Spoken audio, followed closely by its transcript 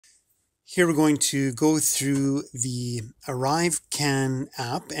Here we're going to go through the ArriveCAN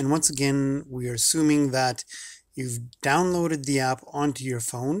app, and once again we are assuming that you've downloaded the app onto your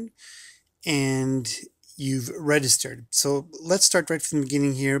phone and you've registered. So let's start right from the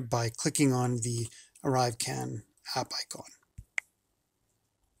beginning here by clicking on the ArriveCAN app icon.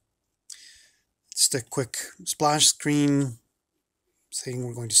 Just a quick splash screen saying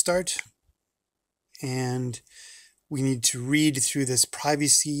we're going to start, and we need to read through this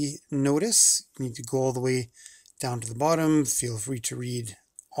privacy notice. You need to go all the way down to the bottom. Feel free to read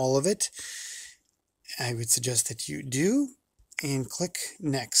all of it. I would suggest that you do, and click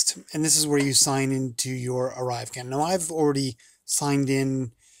next. And this is where you sign into your ArriveCAN. Now I've already signed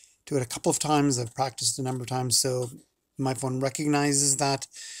in to it a couple of times. I've practiced a number of times, so my phone recognizes that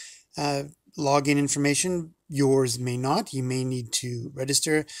login information. Yours may not. You may need to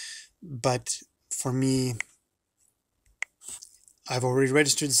register, but for me, I've already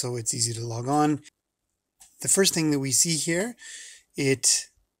registered, so it's easy to log on. The first thing that we see here, it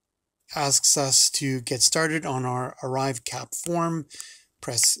asks us to get started on our ArriveCAN form.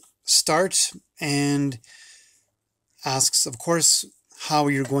 Press start and asks, of course, how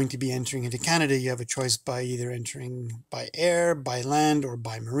you're going to be entering into Canada. You have a choice by either entering by air, by land, or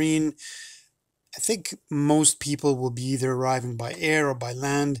by marine. I think most people will be either arriving by air or by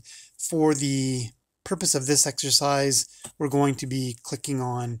land. For the purpose of this exercise, we're going to be clicking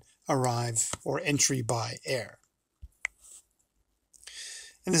on arrive or entry by air.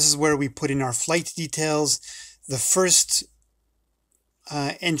 And this is where we put in our flight details. The first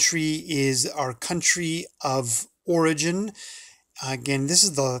entry is our country of origin. Again, this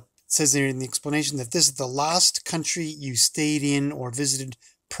is it says there in the explanation that this is the last country you stayed in or visited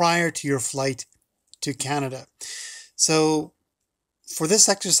prior to your flight to Canada. So for this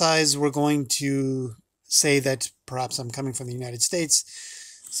exercise, we're going to say that perhaps I'm coming from the United States.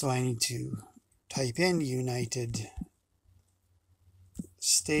 So I need to type in United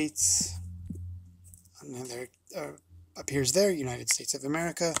States, and there appears there, United States of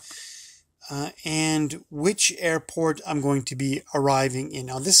America, and which airport I'm going to be arriving in.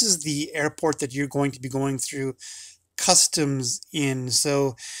 Now this is the airport that you're going to be going through customs in,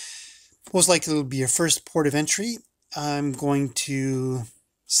 so most likely it'll be your first port of entry. I'm going to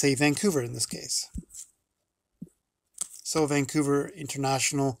say Vancouver in this case. So Vancouver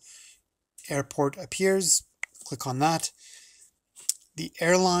International Airport appears. Click on that. The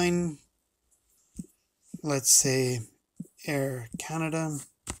airline, let's say Air Canada.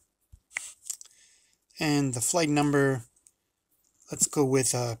 And the flight number, let's go with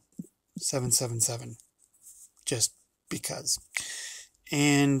 777, just because.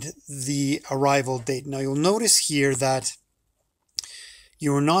 And the arrival date. Now you'll notice here that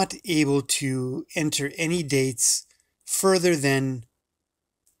you're not able to enter any dates further than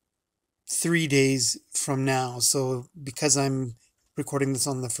 3 days from now. So because I'm recording this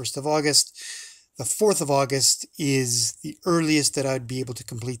on the 1st of August, the 4th of August is the earliest that I'd be able to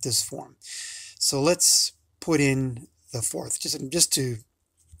complete this form. So let's put in the 4th, just to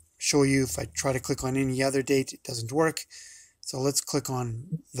show you. If I try to click on any other date, it doesn't work. So let's click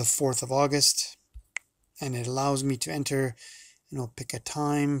on the 4th of August, and it allows me to enter, pick a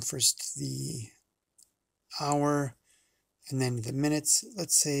time, first the hour, and then the minutes.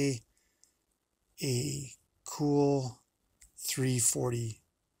 Let's say a cool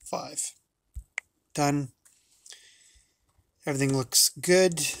 3:45. Done. Everything looks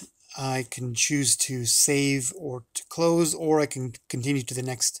good. I can choose to save or to close, or I can continue to the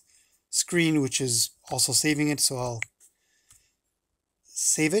next screen, which is also saving it. So I'll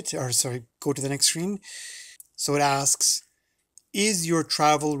save it, go to the next screen. So it asks, is your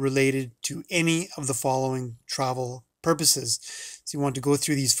travel related to any of the following travel purposes? So you want to go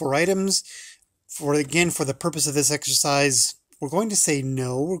through these 4 items. For the purpose of this exercise, we're going to say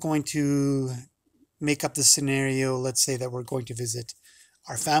no. We're going to make up the scenario. Let's say that we're going to visit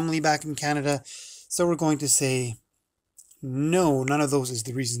our family back in Canada. So we're going to say no, none of those is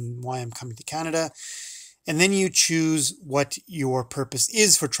the reason why I'm coming to Canada. And then you choose what your purpose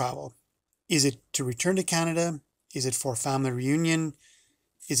is for travel. Is it to return to Canada? Is it for family reunion?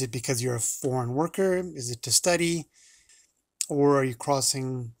 Is it because you're a foreign worker? Is it to study? Or are you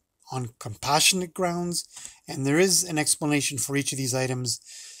crossing on compassionate grounds? And there is an explanation for each of these items.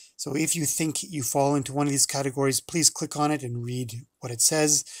 So if you think you fall into one of these categories, please click on it and read what it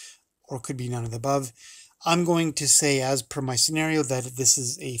says, or it could be none of the above. I'm going to say, as per my scenario, that this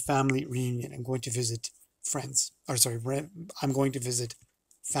is a family reunion. I'm going to visit friends, I'm going to visit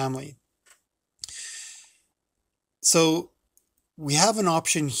family. So we have an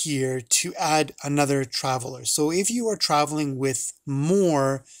option here to add another traveler. So if you are traveling with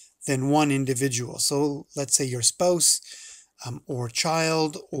more than one individual. So let's say your spouse or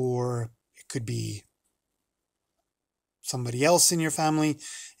child, or it could be somebody else in your family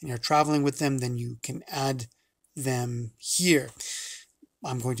and you're traveling with them, then you can add them here.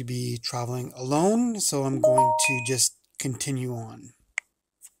 I'm going to be traveling alone, so I'm going to just continue on.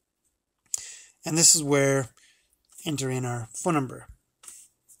 And this is where enter in our phone number.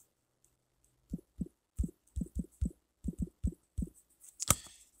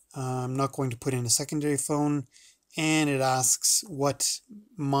 I'm not going to put in a secondary phone, and it asks what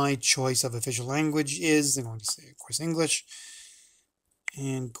my choice of official language is. I'm going to say, of course, English,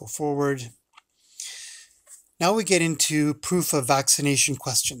 and go forward. Now we get into proof of vaccination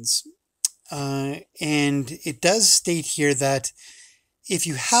questions. And it does state here that if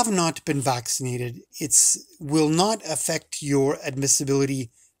you have not been vaccinated, it will not affect your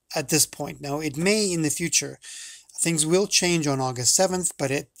admissibility at this point. Now, it may in the future. Things will change on August 7th,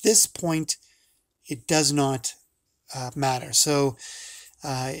 but at this point, it does not matter. So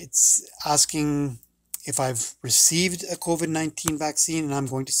it's asking if I've received a COVID-19 vaccine, and I'm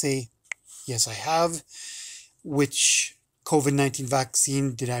going to say, yes, I have. Which COVID-19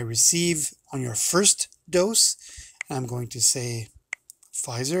 vaccine did I receive on your first dose? I'm going to say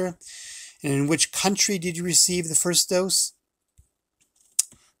Pfizer. And in which country did you receive the first dose?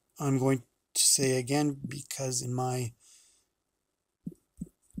 I'm going to say again, because in my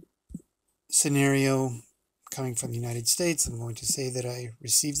scenario coming from the United States, I'm going to say that I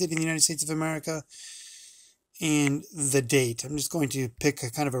received it in the United States of America. And the date, I'm just going to pick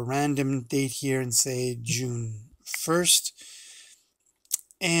a kind of a random date here and say June 1st.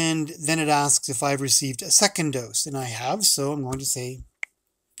 And then it asks if I've received a second dose, and I have, so I'm going to say,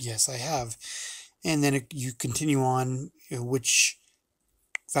 yes, I have. And then you continue on, which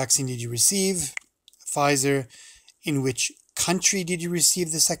vaccine did you receive? Pfizer. In which country did you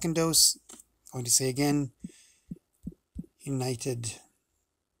receive the second dose? I'm going to say again, United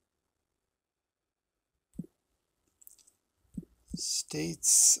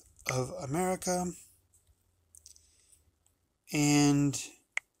States of America. And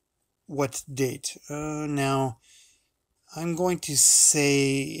what date? Now, I'm going to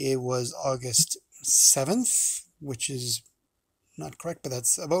say it was August 7th, which is not correct, but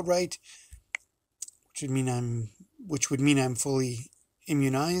that's about right. Which would mean I'm fully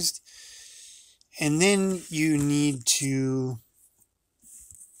immunized. And then you need to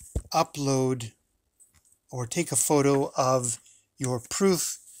upload or take a photo of your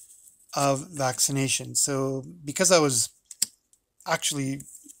proof of vaccination. So because I was actually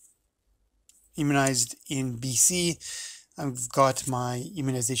immunized in BC, I've got my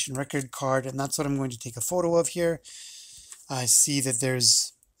immunization record card, and that's what I'm going to take a photo of here. I see that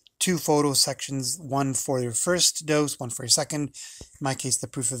there's two photo sections, one for your first dose, one for your second. In my case, the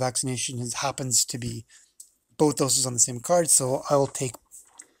proof of vaccination happens to be both doses on the same card, so I will take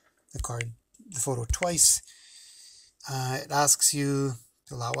the photo twice. It asks you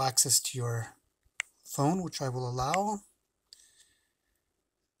to allow access to your phone, which I will allow.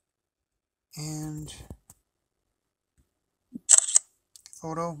 And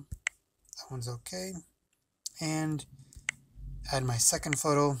photo, that one's okay. And add my second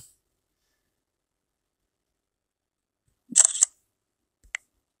photo.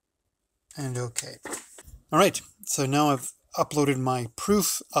 And okay. All right, so now I've uploaded my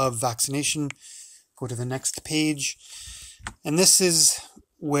proof of vaccination. Go to the next page. And this is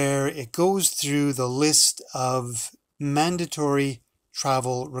where it goes through the list of mandatory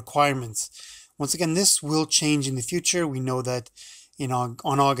travel requirements. Once again, this will change in the future. We know that on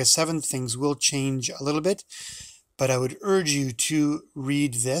August 7th, things will change a little bit, but I would urge you to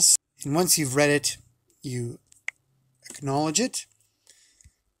read this. And once you've read it, you acknowledge it.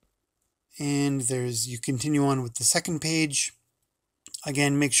 And you continue on with the second page.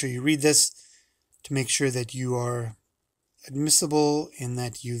 Again, make sure you read this to make sure that you are admissible and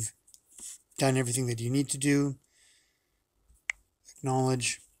that you've done everything that you need to do.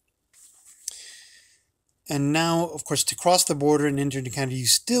 Acknowledge. And now, of course, to cross the border and enter into Canada, you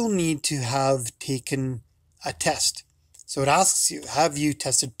still need to have taken a test. So it asks you, have you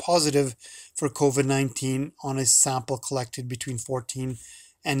tested positive for COVID-19 on a sample collected between 14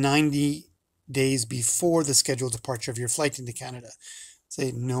 and 90 days before the scheduled departure of your flight into Canada?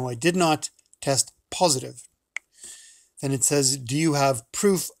 Say, no, I did not test positive. Then it says, do you have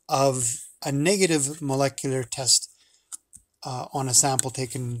proof of a negative molecular test on a sample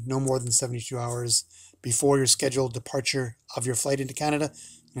taken no more than 72 hours before your scheduled departure of your flight into Canada?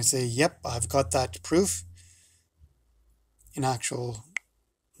 And I say, yep, I've got that proof. In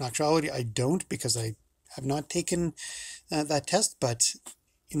actuality, I don't, because I have not taken that test, but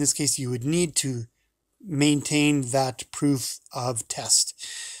in this case, you would need to maintain that proof of test.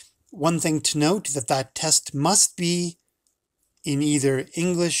 One thing to note that that test must be in either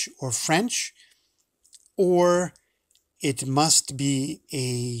English or French, or it must be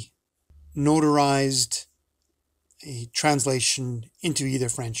a notarized translation into either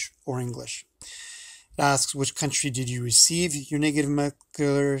French or English. It asks, which country did you receive your negative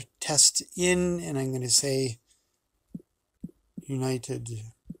molecular test in? And I'm going to say United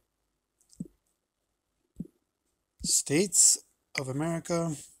States of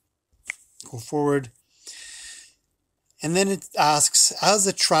America. Go forward. And then it asks, as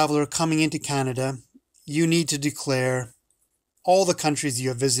a traveler coming into Canada, you need to declare all the countries you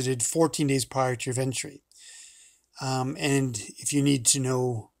have visited 14 days prior to your entry. And if you need to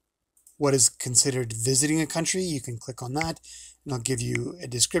know what is considered visiting a country, you can click on that and I'll give you a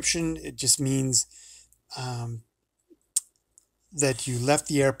description. It just means that you left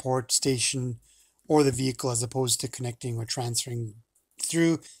the airport, station, or the vehicle as opposed to connecting or transferring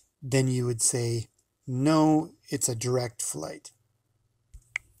through. Then you would say, no, it's a direct flight.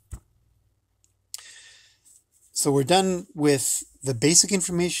 So we're done with the basic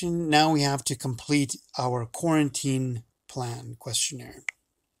information. Now we have to complete our quarantine plan questionnaire.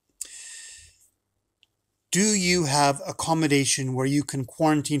 Do you have accommodation where you can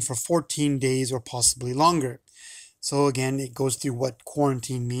quarantine for 14 days or possibly longer? So again, it goes through what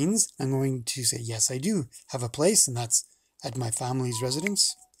quarantine means. I'm going to say, yes, I do have a place, and that's at my family's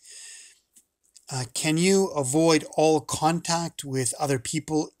residence. Can you avoid all contact with other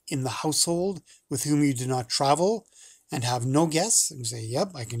people in the household with whom you do not travel and have no guests? And say,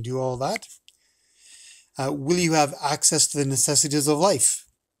 yep, I can do all that. Will you have access to the necessities of life,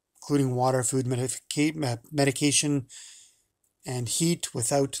 including water, food, medication, and heat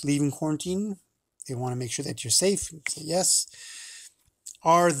without leaving quarantine? They want to make sure that you're safe. Say yes.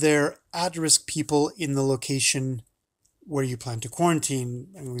 Are there at-risk people in the location where you plan to quarantine?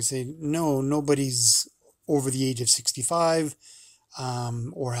 And we say, no, nobody's over the age of 65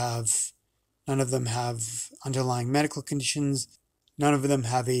 or none of them have underlying medical conditions. None of them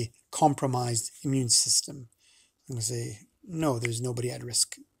have a compromised immune system. I'm going to say, no, there's nobody at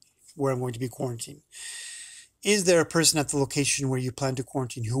risk where I'm going to be quarantined. Is there a person at the location where you plan to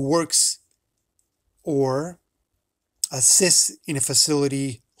quarantine who works or assists in a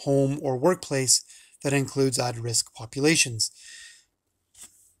facility, home, or workplace that includes at-risk populations?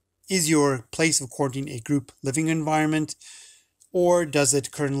 Is your place of quarantine a group living environment, or does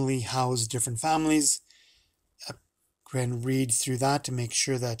it currently house different families? Go ahead and read through that to make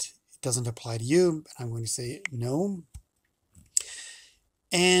sure that it doesn't apply to you. I'm going to say no.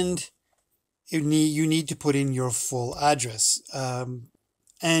 And you need to put in your full address,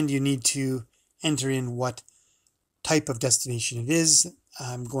 and you need to enter in what type of destination it is.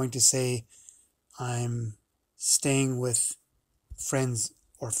 I'm going to say I'm staying with friends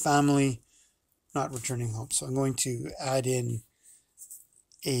or family, not returning home. So I'm going to add in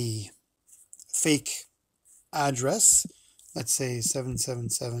a fake address. Let's say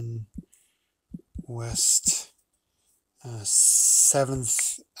 777 West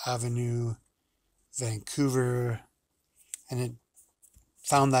 7th Avenue, Vancouver, and it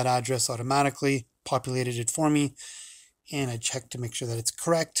found that address automatically, populated it for me, and I checked to make sure that it's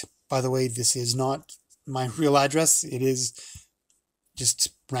correct. By the way, this is not my real address. It is just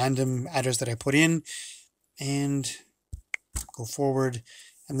random address that I put in, and go forward.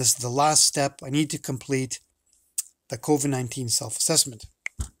 And this is the last step. I need to complete the COVID-19 self-assessment.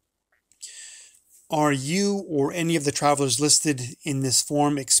 Are you or any of the travelers listed in this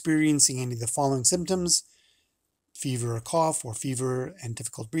form experiencing any of the following symptoms? Fever or cough, or fever and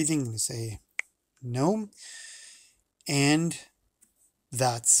difficult breathing? I'm going to say no. And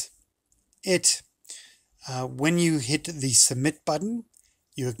that's it. When you hit the submit button,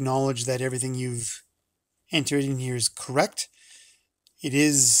 you acknowledge that everything you've entered in here is correct. It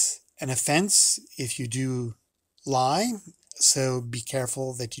is an offense if you do lie, so be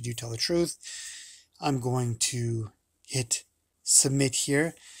careful that you do tell the truth. I'm going to hit submit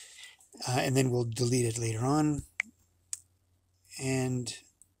here, and then we'll delete it later on. And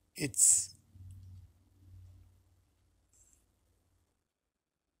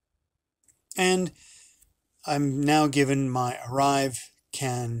I'm now given my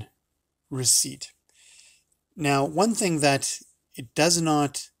ArriveCAN receipt. Now, one thing that it does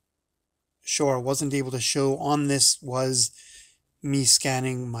not show, or wasn't able to show on this, was me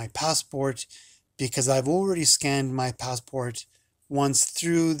scanning my passport, because I've already scanned my passport once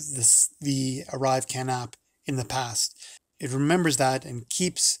through the ArriveCAN app in the past. It remembers that and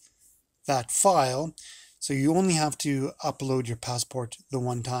keeps that file. So you only have to upload your passport the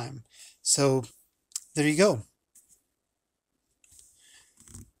one time. So there you go.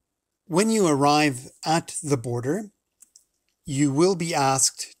 When you arrive at the border, you will be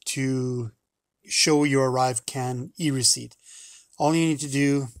asked to show your ArriveCAN e-receipt. All you need to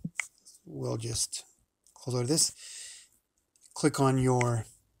do, we'll just close out of this, click on your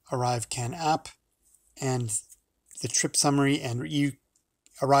ArriveCAN app, and the trip summary and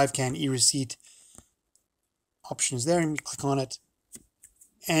ArriveCAN e-receipt option is there, and you click on it,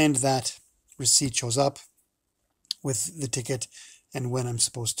 and that receipt shows up with the ticket and when I'm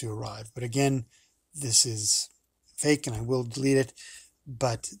supposed to arrive. But again, this is fake and I will delete it,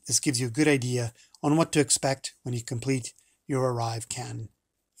 but this gives you a good idea on what to expect when you complete your ArriveCAN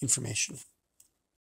information.